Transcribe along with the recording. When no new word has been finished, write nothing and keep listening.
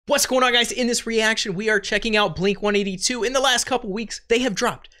What's going on, guys? In this reaction, we are checking out Blink-182. In the last couple weeks, they have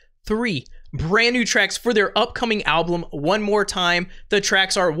dropped 3 brand new tracks for their upcoming album, One More Time. The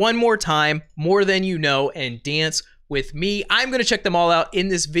tracks are One More Time, More Than You Know, and Dance With Me. I'm going to check them all out in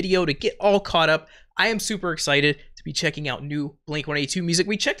this video to get all caught up. I am super excited to be checking out new Blink-182 music.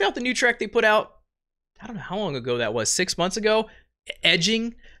 We checked out the new track they put out, I don't know how long ago that was, 6 months ago.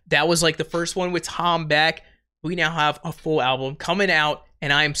 Edging, that was like the first one with Tom back. We now have a full album coming out,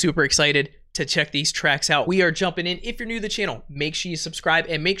 and I am super excited to check these tracks out. We are jumping in. If you're new to the channel, make sure you subscribe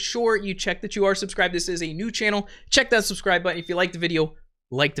and make sure you check that you are subscribed. This is a new channel. Check that subscribe button. If you like the video,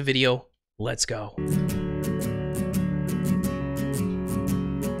 like the video. Let's go.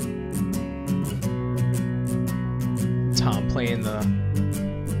 Tom playing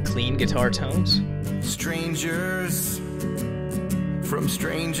the clean guitar tones. Strangers, from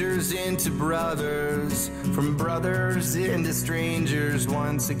strangers into brothers, from brothers into strangers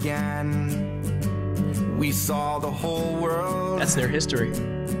once again. We saw the whole world. That's their history.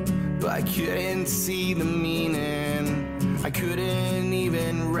 But I couldn't see the meaning. I couldn't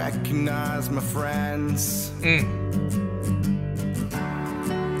even recognize my friends.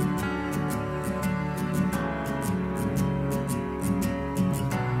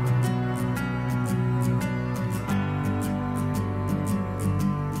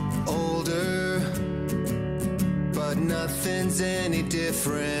 Nothing's any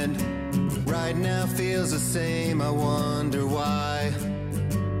different. Right now feels the same. I wonder why.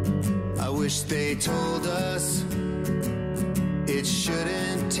 I wish they told us it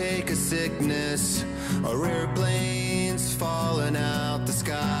shouldn't take a sickness or airplanes falling out the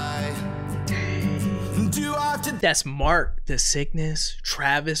sky. Do I have to? That's Mark, the sickness,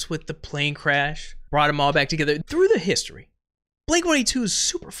 Travis with the plane crash. Brought them all back together through the history. Blink-182 is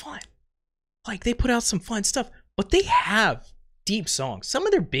super fun. Like, they put out some fun stuff. But they have deep songs, some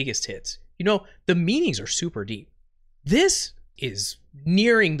of their biggest hits. You know, the meanings are super deep. This is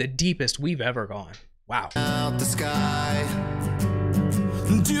nearing the deepest we've ever gone. Wow. Out the sky.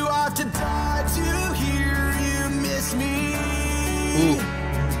 Do I have to die to hear you miss me? Ooh.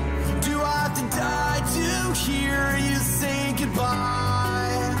 Do I have to die to hear you say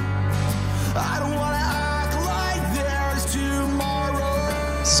goodbye? I don't want to act like there's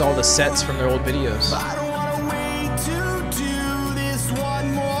tomorrow. This is all the sets from their old videos. I don't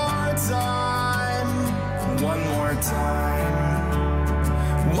one more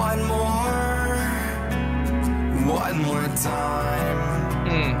time, one more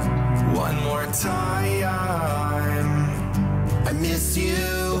time, one more time. I miss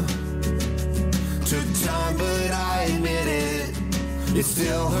you. Took time, but I admit it. It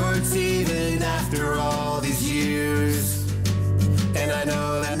still hurts even after all these years. And I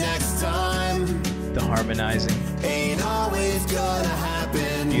know that next time, the harmonizing ain't always gonna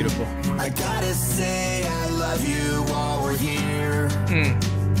happen. Beautiful. I gotta say I love you while we're here.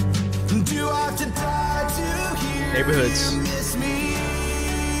 Do I have to die to hear Neighborhoods. you miss me?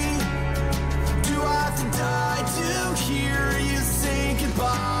 Do I have to die to hear you say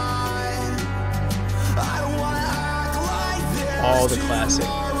goodbye? I don't wanna act like there's all the classic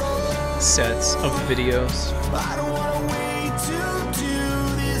tomorrow. Sets of the videos. I don't wanna wait to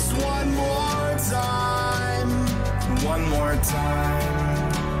do this one more time. One more time.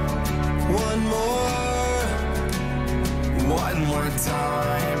 One more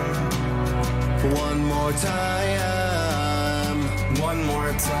time. One more time. One more time. One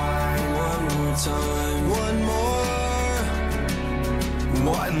more time.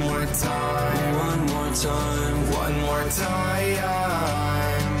 One more time. One more time. One more time.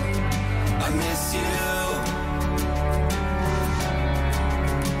 I miss you.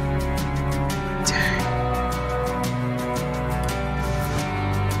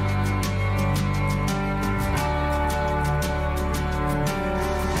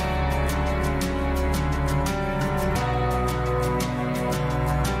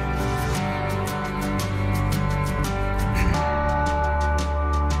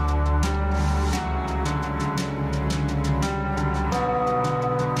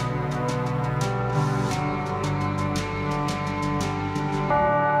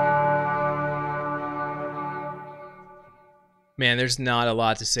 Man, there's not a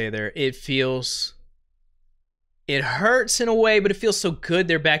lot to say there. It hurts in a way, but it feels so good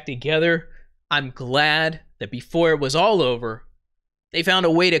they're back together. I'm glad that before it was all over, they found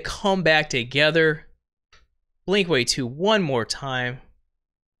a way to come back together. Blink-182, One More Time.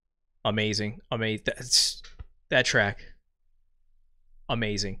 Amazing. That track.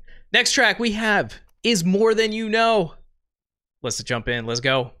 Amazing. Next track we have is More Than You Know. Let's jump in. Let's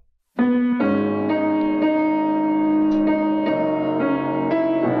go.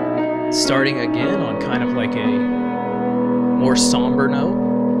 Starting again on kind of like a more somber note.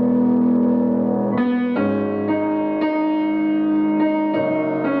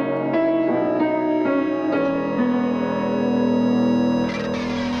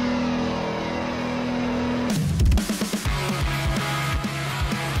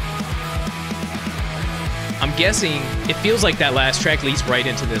 I'm guessing it feels like that last track leads right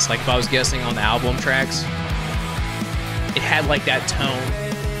into this. Like if I was guessing on the album tracks, it had like that tone,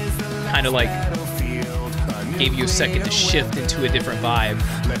 kind of like gave you a second to shift into a different vibe.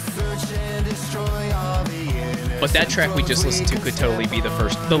 But that track we just listened to could totally be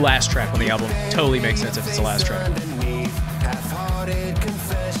the last track on the album. Totally makes sense if it's the last track.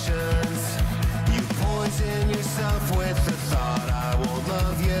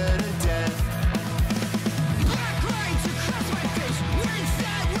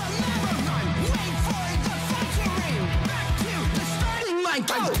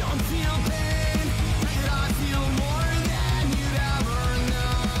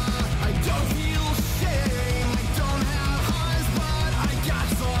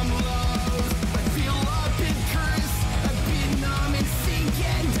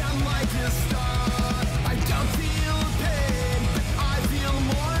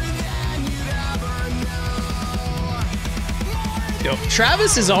 Yo,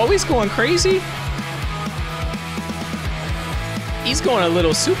 Travis is always going crazy. He's going a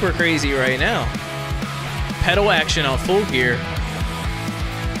little super crazy right now. Pedal action on full gear.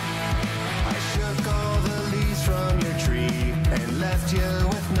 I shook all the leaves from your tree and left you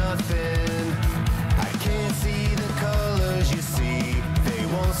with nothing. I can't see the colors you see, they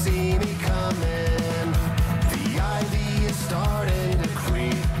won't see me coming. The ivy is starting to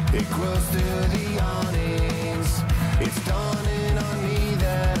creep, it grows through the awnings. It's dawning on me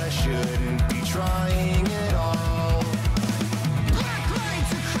that I shouldn't be trying at all.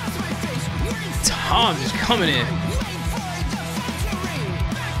 Tom just coming in.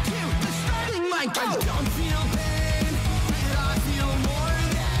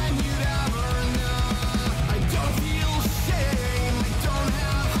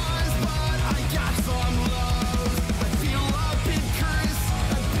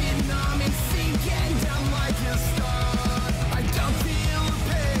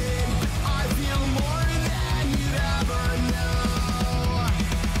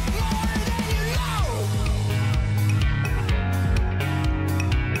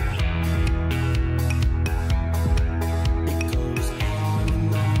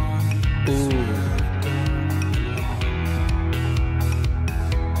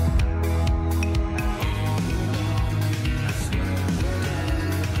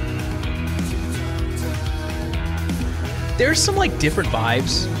 There's some like different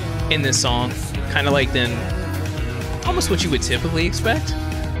vibes in this song, kind of like than almost what you would typically expect.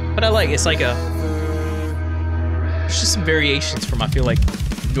 But I like it's like there's just some variations from I feel like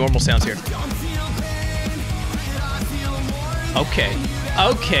normal sounds here. Okay,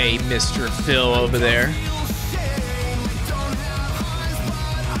 Mr. Phil over there.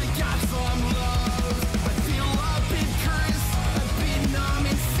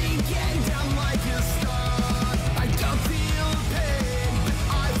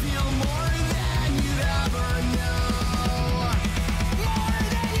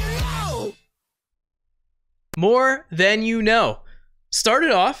 More Than You Know.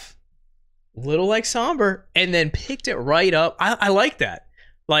 Started off a little like somber and then picked it right up. I like that.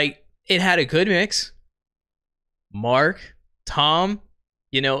 Like it had a good mix. Mark, Tom,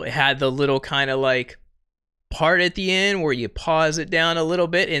 you know, it had the little kind of like part at the end where you pause it down a little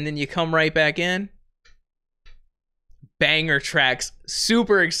bit and then you come right back in. Banger tracks.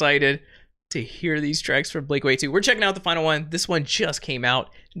 Super excited to hear these tracks from Blink-182. We're checking out the final one. This one just came out.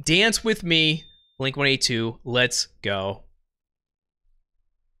 Dance With Me. Blink-182, let's go.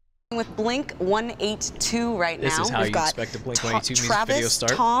 With Blink-182 right now. This is how you expect a Blink-182 music Travis, video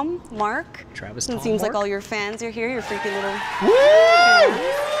start. Tom, Mark. Travis, It Tom, seems Mark. like all your fans are here. Your freaky little. Woo! What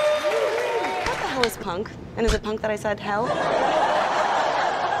the hell is punk? And is it punk that I said hell?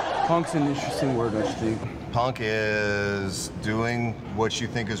 Punk's an interesting word, I think. Punk is doing what you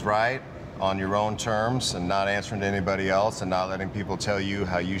think is right on your own terms and not answering to anybody else and not letting people tell you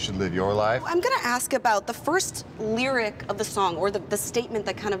how you should live your life. I'm gonna ask about the first lyric of the song, or the statement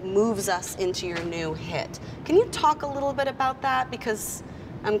that kind of moves us into your new hit. Can you talk a little bit about that? Because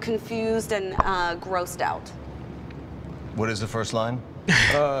I'm confused and grossed out. What is the first line?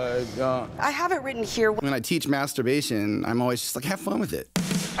 I have it written here. When I teach masturbation, I'm always just like, have fun with it.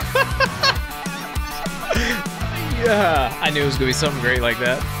 Yeah, I knew it was gonna be something great like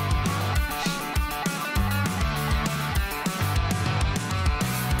that.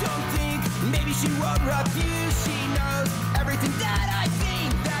 Don't think she won't refuse. She knows everything that I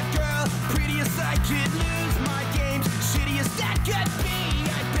think. That girl, prettiest I could lose. My game's shittiest that could be.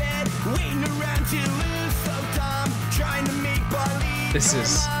 I bet waiting around to lose. So dumb, trying to make believe.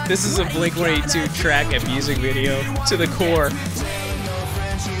 This is a Blink-182 track and music video to the core.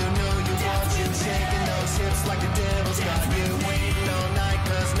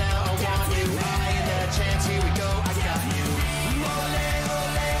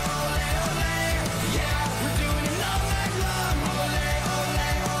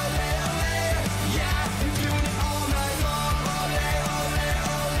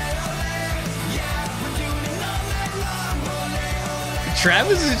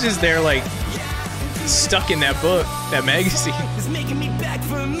 Travis is just there, like, stuck in that book, that magazine. It's making me back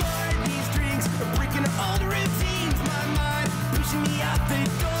for more. These drinks are breaking all the routines. My mind pushing me out the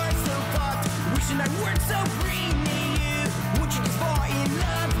door. So fucked, wishing I weren't so free. Me, you, would you just fall in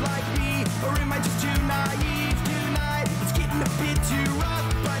love like me? Or am I just too naive tonight? It's getting a bit too rough,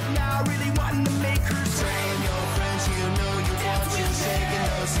 but now really wanting to make her Saying your friends, you know you want you. Shaking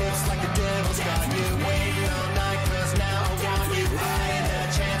those hips like the devil's got you. Waiting all night, cause now I want you. Eyeing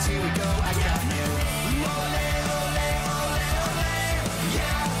that chance, here we go, I got you.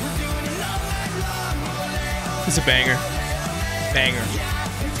 It's a banger. Banger.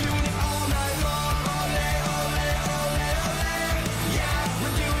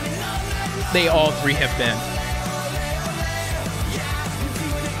 They all three have been.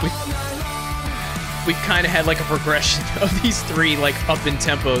 We've kind of had like a progression of these three, like up in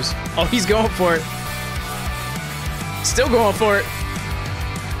tempos. Oh, he's going for it. Still going for it.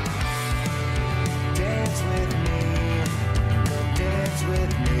 Dance with me, come dance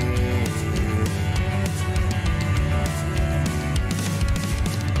with me.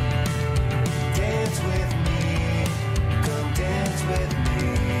 Dance with me, come dance with me.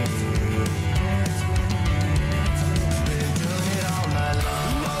 Been doing it all night long.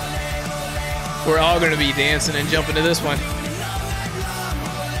 We're all going to be dancing and jumping to this one.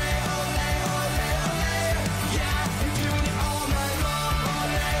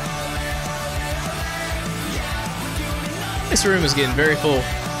 This room is getting very full.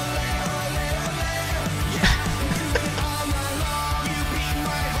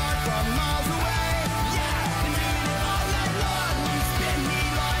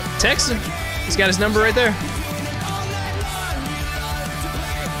 Text him. He's got his number right there.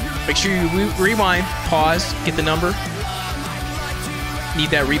 Make sure you rewind, pause, get the number. Need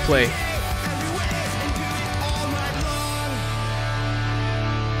that replay.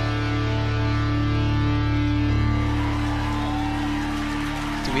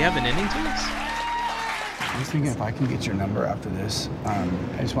 Do we have an ending to this? I was thinking if I can get your number after this, I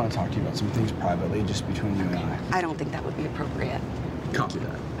just want to talk to you about some things privately, just between you and I. I don't think that would be appropriate. Copy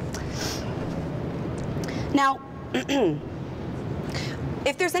that. Now,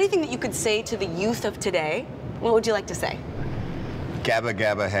 if there's anything that you could say to the youth of today, what would you like to say? Gabba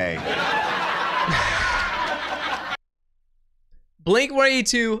gabba hey.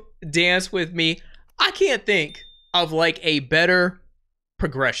 Blink-182, Dance With Me. I can't think of like a better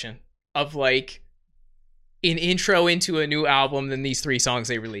progression of like an intro into a new album than these three songs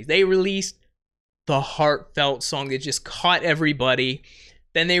they released. They released the heartfelt song that just caught everybody.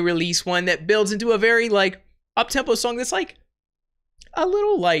 Then they release one that builds into a very like up-tempo song that's like a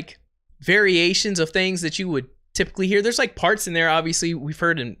little like variations of things that you would typically hear. There's like parts in there, obviously, we've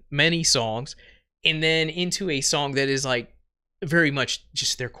heard in many songs, and then into a song that is like very much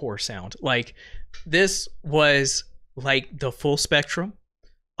just their core sound. Like this was like the full spectrum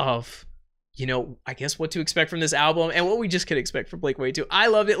of, you know, I guess what to expect from this album and what we just could expect from Blink-182. I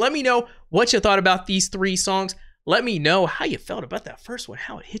loved it. Let me know what you thought about these three songs. Let me know how you felt about that first one,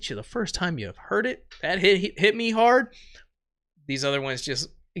 how it hit you the first time you heard it. That hit me hard. These other ones just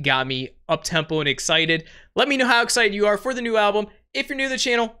got me up-tempo and excited. Let me know how excited you are for the new album. If you're new to the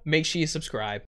channel, make sure you subscribe.